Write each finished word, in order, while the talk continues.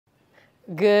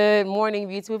Good morning,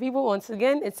 beautiful people. Once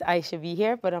again, it's Aishat.B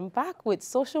here, but I'm back with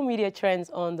social media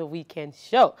trends on the weekend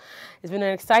show. It's been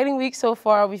an exciting week so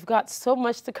far. We've got so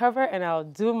much to cover, and I'll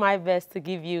do my best to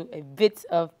give you a bit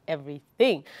of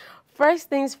everything. First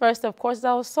things first, of course,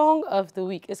 our song of the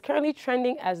week is currently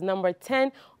trending as number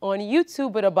 10 on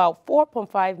YouTube with about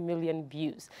 4.5 million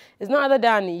views. It's none other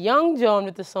than Young John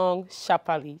with the song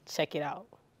Shapali. Check it out.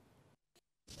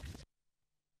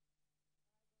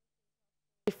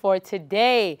 For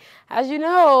today. As you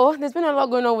know, there's been a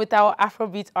lot going on with our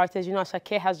Afrobeat artists. You know,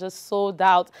 Ashake has just sold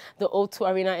out the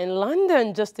O2 Arena in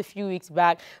London just a few weeks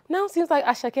back. Now it seems like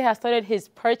Ashake has started his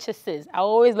purchases. I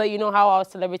always let you know how our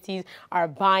celebrities are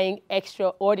buying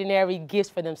extraordinary gifts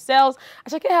for themselves.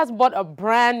 Ashake has bought a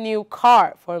brand new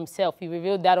car for himself. He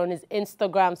revealed that on his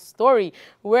Instagram story,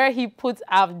 where he puts,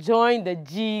 "I've joined the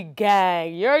G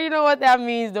gang." You already know what that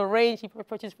means. The range he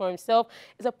purchased for himself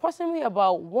is approximately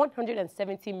about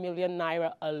 170 million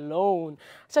naira alone.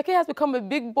 Shake has become a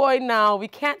big boy now. We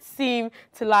can't seem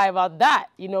to lie about that.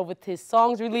 You know, with his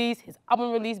songs released, his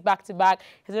album released back to back.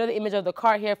 Here's another image of the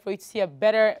car here for you to see a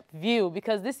better view,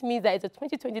 because this means that it's a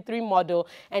 2023 model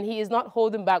and he is not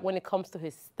holding back when it comes to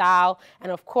his style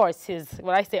and, of course, his,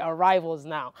 when I say arrivals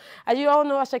now. As you all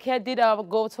know, Ashake did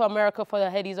go to America for the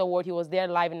Headies Award. He was there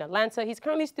live in Atlanta. He's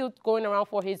currently still going around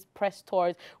for his press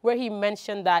tours, where he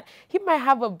mentioned that he might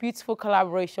have a beautiful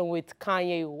collaboration with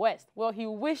Kanye West. Well, he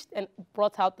wished and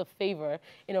brought out the favor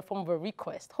in a form of a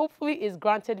request. Hopefully it's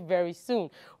granted very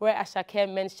soon, where Ashake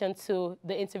mentioned to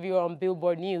the interviewer on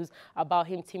Billboard News about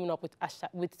him teaming up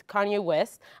with Kanye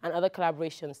West and other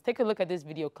collaborations. Take a look at this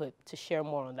video clip to share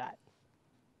more on that.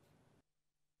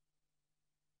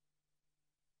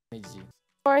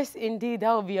 Of course, indeed,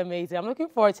 that would be amazing. I'm looking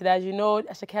forward to that. As you know,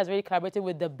 Ashake has already collaborated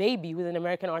with The Baby, who's an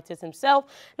American artist himself.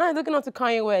 Now he's looking on to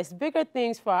Kanye West. Bigger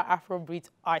things for our Afrobeat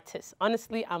artists.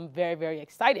 Honestly, I'm very, very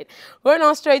excited. Going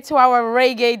on straight to our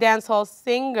reggae dancehall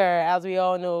singer. As we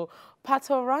all know,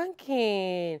 Pato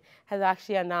Rankin has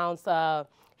actually announced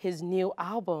his new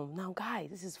album. Now, guys,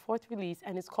 this is his fourth release,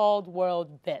 and it's called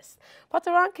World Best.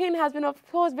 Pato Rankin has been, of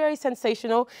course, very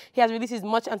sensational. He has released his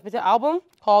much anticipated album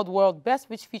called World Best,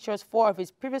 which features 4 of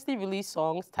his previously released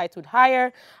songs titled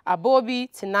Higher,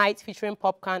 Abobi, Tonight, featuring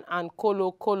Popcan, and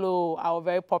Kolo Kolo, our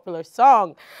very popular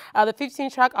song. The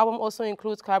 15-track album also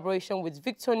includes collaboration with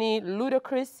Victony,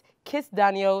 Ludacris, Kiss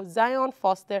Daniel, Zion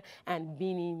Foster, and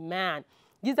Beanie Man.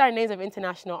 These are names of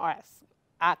international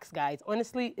acts, guys.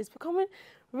 Honestly, it's becoming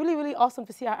really, really awesome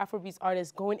to see our Afrobeats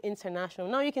artists going international.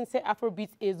 Now you can say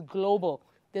Afrobeats is global.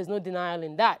 There's no denial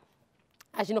in that.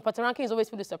 As you know, Pato Rankin is always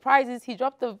full of surprises. He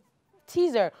dropped the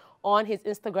teaser on his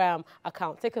Instagram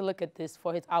account. Take a look at this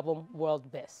for his album, World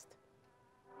Best.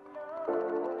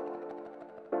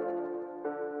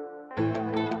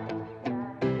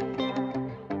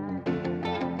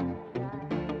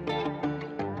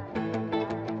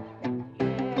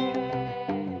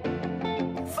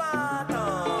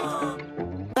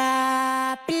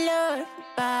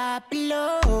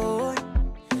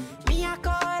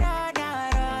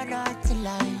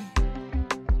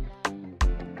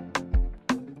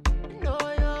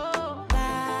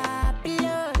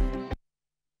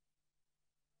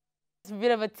 A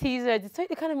bit of a teaser to tell you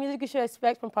the kind of music you should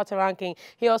expect from Pato Rankin.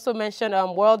 He also mentioned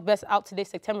World Best out today,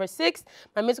 September 6th.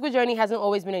 My musical journey hasn't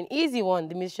always been an easy one,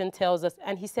 the musician tells us,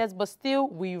 and he says, but still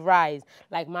we rise,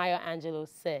 like Maya Angelou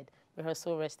said. May her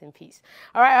soul rest in peace.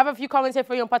 All right, I have a few comments here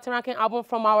for you on Pato Rankin album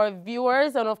from our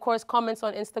viewers, and of course comments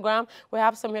on Instagram. We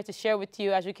have some here to share with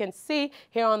you. As you can see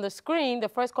here on the screen, the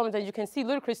first comment that you can see,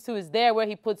 Ludacris too, is there where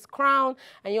he puts crown,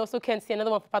 and you also can see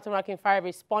another one from Pato Rankin Fire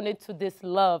responded to this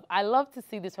love. I love to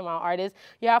see this from our artists.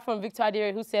 You have from Victor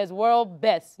Adire who says, World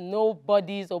Best,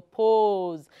 nobody's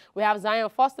opposed. We have Zion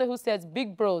Foster who says,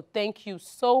 big bro, thank you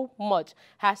so much.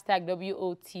 Hashtag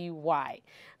WOTY.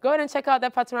 Go ahead and check out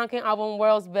that Pato Rankin album,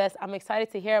 World's Best. I'm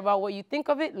excited to hear about what you think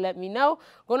of it. Let me know.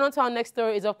 Going on to our next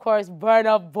story is, of course,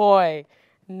 Burna Boy.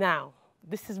 Now,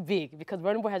 this is big because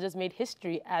Burna Boy has just made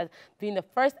history as being the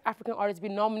first African artist to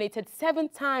be nominated 7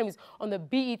 times on the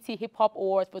BET Hip Hop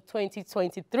Awards for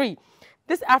 2023.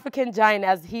 This African giant,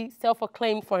 as he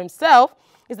self-acclaimed for himself,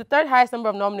 is the 3rd highest number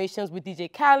of nominations, with DJ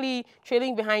Khaled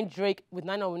trailing behind Drake with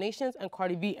 9 nominations and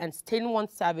Cardi B and 21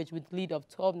 Savage with lead of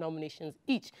 12 nominations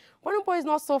each. Burna Boy is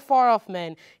not so far off,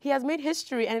 man. He has made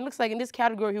history, and it looks like in this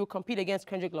category he will compete against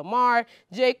Kendrick Lamar,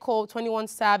 J. Cole, 21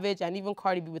 Savage, and even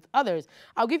Cardi B with others.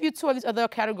 I'll give you 2 of these other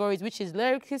categories, which is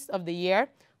Lyricist of the Year,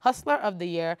 Hustler of the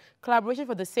Year, Collaboration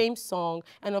for the same song,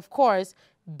 and of course,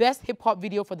 Best Hip Hop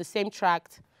Video for the same track,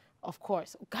 Of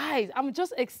course. Guys, I'm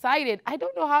just excited. I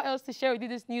don't know how else to share with you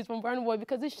this news from Burna Boy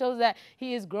because this shows that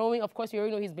he is growing. Of course, we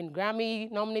already know he's been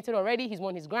Grammy nominated already. He's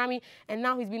won his Grammy, and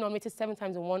now he's been nominated 7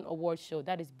 times in one award show.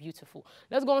 That is beautiful.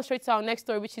 Let's go on straight to our next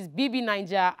story, which is BB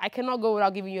Niger. I cannot go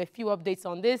without giving you a few updates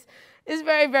on this. It's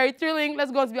very, very thrilling.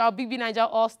 Let's go on to our BB Niger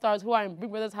All-Stars who are in Big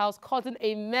Brother's house causing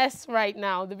a mess right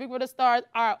now. The Big Brother stars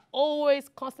are always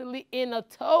constantly in a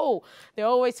tow. They're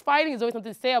always fighting. There's always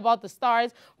something to say about the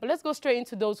stars. But let's go straight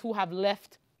into those who have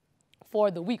left for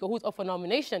the week or who's up for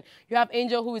nomination. You have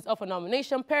Angel who is up for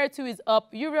nomination. Peritu is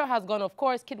up. Uriel has gone, of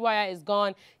course. Kidwaya is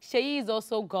gone. Sheyi is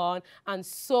also gone. And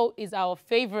so is our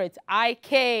favorite,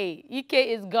 IK. IK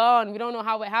is gone. We don't know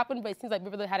how it happened, but it seems like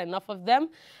people had enough of them.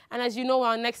 And as you know, on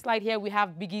our next slide here, we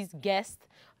have Biggie's guest.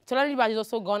 Tolani Baj is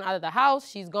also gone out of the house.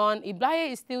 She's gone.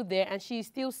 Iblaye is still there, and she's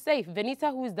still safe.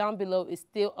 Venita, who is down below, is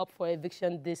still up for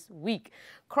eviction this week.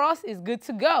 Cross is good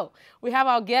to go. We have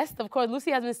our guest. Of course,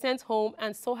 Lucy has been sent home,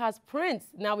 and so has Prince.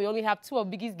 Now we only have two of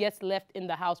Biggie's guests left in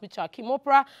the house, which are Kim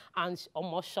Oprah and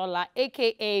Omoshola,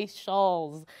 a.k.a.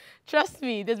 Shawls. Trust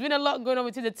me, there's been a lot going on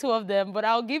between the two of them, but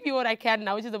I'll give you what I can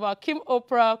now, which is about Kim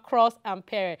Oprah, Cross, and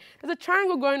Perry. There's a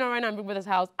triangle going on right now in Big Brother's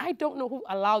house. I don't know who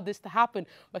allowed this to happen,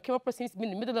 but Kim Oprah seems to be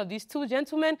in the middle of these two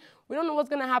gentlemen. We don't know what's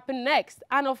going to happen next.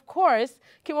 And of course,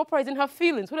 Kim Oprah is in her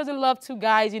feelings. Who doesn't love two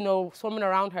guys, swarming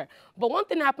around her? But one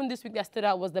thing that happened this week that stood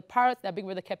out was the parrots that Big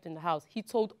Brother kept in the house. He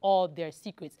told all their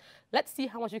secrets. Let's see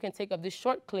how much we can take of this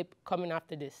short clip coming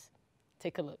after this.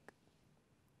 Take a look.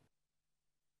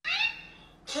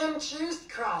 Kim chose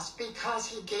Cross because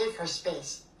he gave her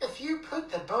space. If you put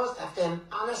the both of them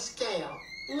on a scale,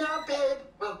 no babe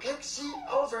will pick C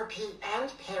over P,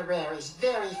 and Pereira is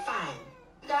very fine.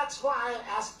 That's why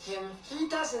I asked him. He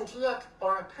doesn't look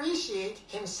or appreciate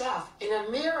himself in a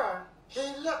mirror. He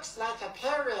looks like a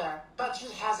Pereira, but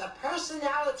he has a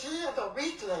personality of a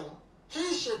weakling.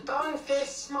 He should bone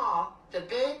face small. The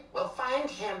babe will find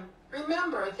him.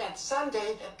 Remember that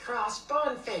Sunday at Cross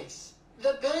bone face.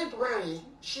 The babe worried.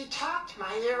 She talked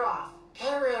my ear off.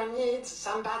 Perrier needs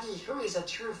somebody who is a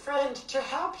true friend to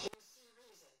help him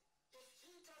see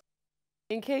reason.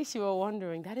 In case you were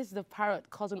wondering, that is the parrot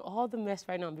causing all the mess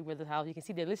right now in Big Brother's house. You can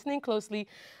see they're listening closely.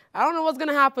 I don't know what's going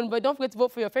to happen, but don't forget to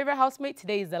vote for your favorite housemate.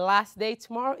 Today is the last day.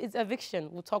 Tomorrow is eviction.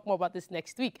 We'll talk more about this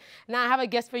next week. Now, I have a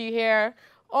guest for you here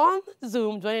on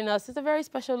Zoom joining us. It's a very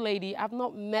special lady. I've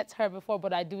not met her before,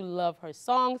 but I do love her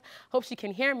songs. Hope she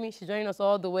can hear me. She's joining us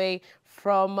all the way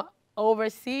from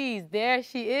overseas. There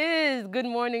she is. Good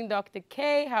morning, Dr.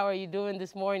 K. How are you doing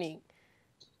this morning?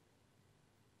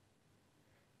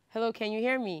 Hello, can you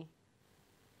hear me?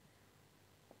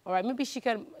 All right, maybe she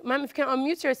can, ma'am, if you can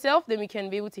unmute yourself, then we can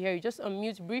be able to hear you. Just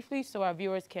unmute briefly so our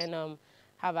viewers can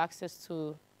have access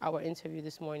to our interview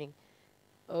this morning.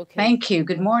 Okay. Thank you.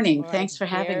 Good morning. Right, thanks for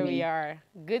having me. Here we are.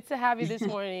 Good to have you this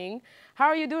morning. How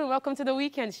are you doing? Welcome to the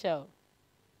weekend show.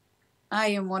 I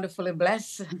am wonderfully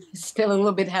blessed. Still a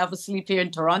little bit half asleep here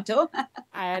in Toronto.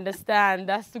 I understand.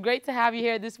 That's great to have you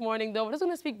here this morning, though. We're just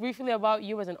going to speak briefly about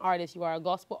you as an artist. You are a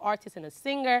gospel artist and a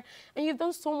singer, and you've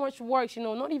done so much work,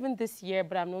 not even this year,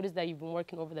 but I've noticed that you've been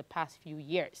working over the past few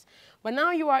years. But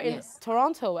now you are in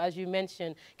Toronto, as you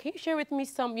mentioned. Can you share with me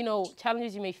some,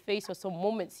 challenges you may face or some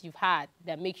moments you've had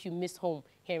that makes you miss home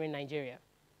here in Nigeria?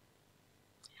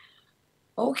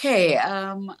 Okay,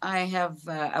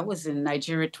 I was in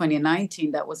Nigeria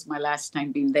 2019. That was my last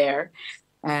time being there.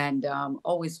 And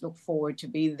always look forward to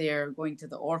being there, going to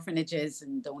the orphanages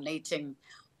and donating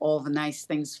all the nice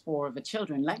things for the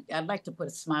children. I'd like to put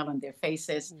a smile on their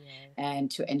faces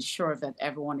and to ensure that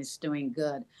everyone is doing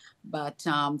good. But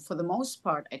for the most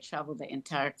part, I travel the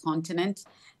entire continent.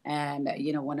 And,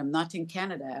 when I'm not in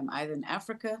Canada, I'm either in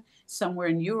Africa, somewhere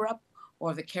in Europe,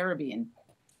 or the Caribbean.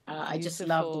 I just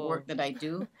love the work that I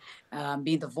do,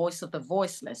 being the voice of the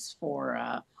voiceless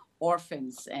for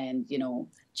orphans and,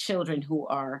 children who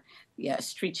are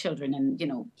street children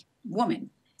and, women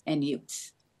and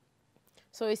youths.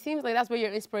 So it seems like that's where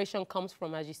your inspiration comes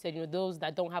from, as you said, those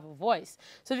that don't have a voice.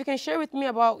 So if you can share with me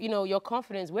about, your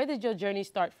confidence, where did your journey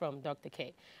start from, Dr.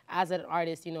 K, as an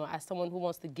artist, as someone who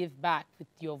wants to give back with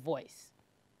your voice?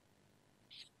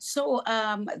 So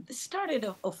this started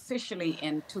officially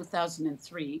in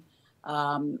 2003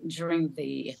 during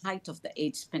the height of the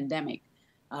AIDS pandemic.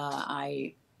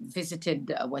 I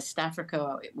visited West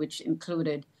Africa, which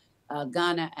included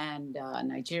Ghana and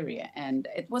Nigeria. And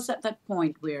it was at that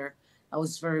point where I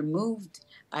was very moved.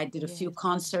 I did a few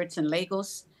concerts in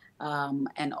Lagos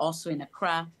and also in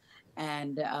Accra.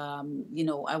 And,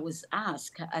 I was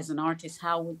asked as an artist,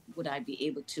 how would I be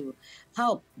able to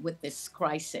help with this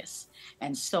crisis?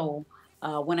 And so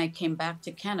when I came back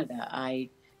to Canada, I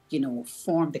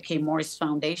formed the K. Morris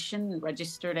Foundation,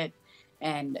 registered it.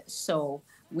 And so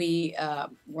we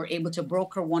were able to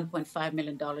broker $1.5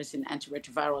 million in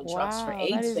antiretroviral drugs for Wow,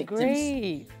 that AIDS is victims.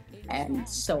 great. And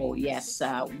so, yes,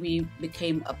 we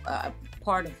became a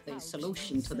part of the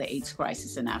solution to the AIDS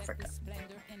crisis in Africa.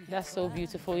 That's so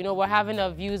beautiful. We're having a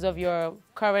views of your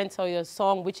current or your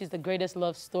song, which is The Greatest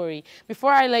Love Story.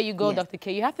 Before I let you go, Yes. Dr.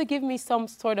 K, you have to give me some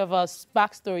sort of a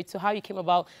backstory to how you came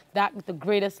about that, The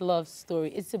Greatest Love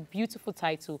Story. It's a beautiful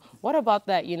title. What about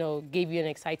that, gave you an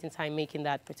exciting time making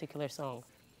that particular song?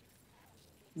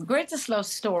 The Greatest Love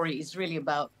Story is really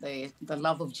about the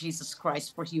love of Jesus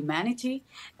Christ for humanity,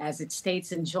 as it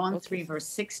states in John 3, verse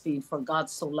 16, for God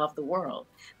so loved the world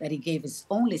that he gave his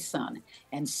only son.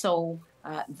 And so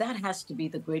that has to be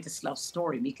the greatest love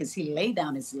story, because he laid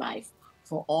down his life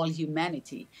for all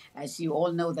humanity. As you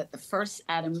all know, that the first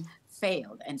Adam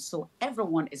failed, and so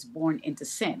everyone is born into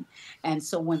sin. And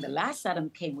so when the last Adam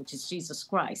came, which is Jesus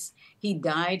Christ, he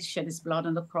died, shed his blood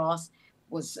on the cross,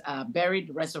 was buried,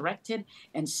 resurrected.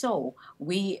 And so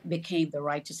we became the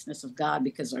righteousness of God,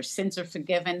 because our sins are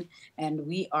forgiven and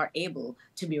we are able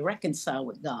to be reconciled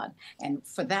with God. And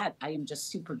for that, I am just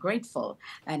super grateful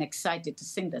and excited to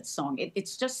sing that song.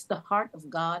 It's just the heart of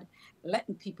God,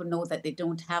 letting people know that they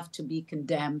don't have to be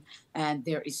condemned and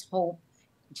there is hope.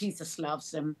 Jesus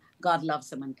loves them. God loves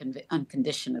them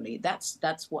unconditionally. That's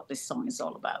what this song is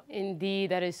all about.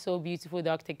 Indeed, that is so beautiful,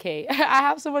 Dr. K. I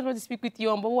have so much more to speak with you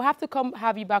on, but we'll have to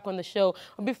have you back on the show.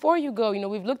 Before you go,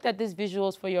 we've looked at these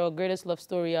visuals for your Greatest Love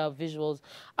Story visuals.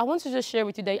 I want to just share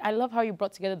with you that I love how you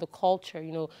brought together the culture,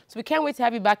 So we can't wait to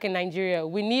have you back in Nigeria.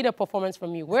 We need a performance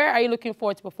from you. Where are you looking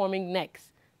forward to performing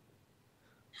next?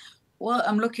 Well,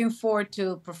 I'm looking forward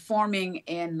to performing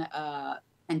in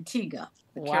Antigua,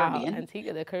 the Caribbean.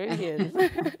 Antigua, the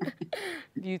Caribbean.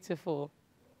 Beautiful.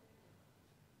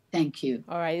 Thank you.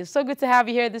 All right. It's so good to have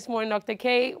you here this morning, Dr.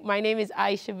 K. My name is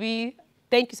Aishat.B.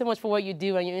 Thank you so much for what you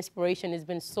do and your inspiration. It's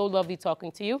been so lovely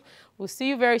talking to you. We'll see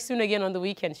you very soon again on The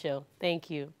Weekend Show. Thank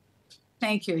you.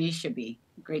 Thank you, Aishat.B.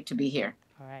 Great to be here.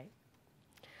 All right.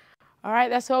 All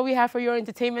right, that's all we have for your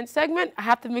entertainment segment. I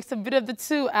have to mix a bit of the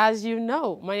two, as you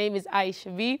know. My name is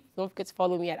Aishat.B. Don't forget to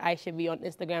follow me at Aishat.B on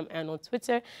Instagram and on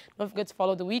Twitter. Don't forget to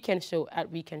follow The Weekend Show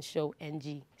at Weekend Show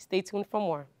NG. Stay tuned for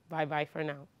more. Bye-bye for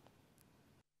now.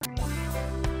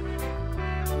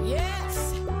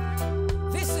 Yes,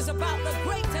 this is about the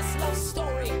greatest love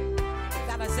story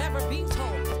that has ever been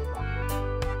told.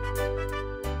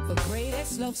 The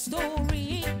greatest love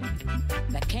story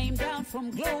that came down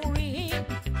from glory,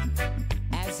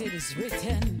 as it is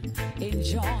written in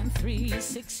John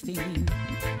 3:16.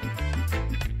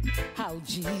 How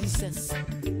Jesus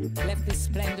left his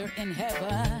splendor in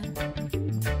heaven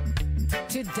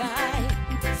to die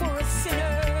for a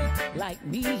sinner like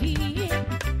me.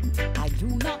 I do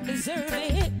not deserve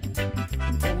it,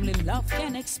 only love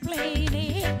can explain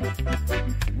it.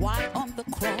 Why on the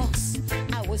cross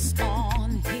I was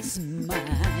on his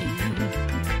mind,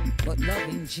 but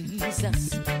loving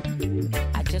Jesus,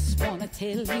 I just wanna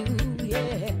tell you,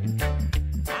 yeah,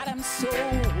 that I'm so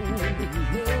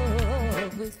in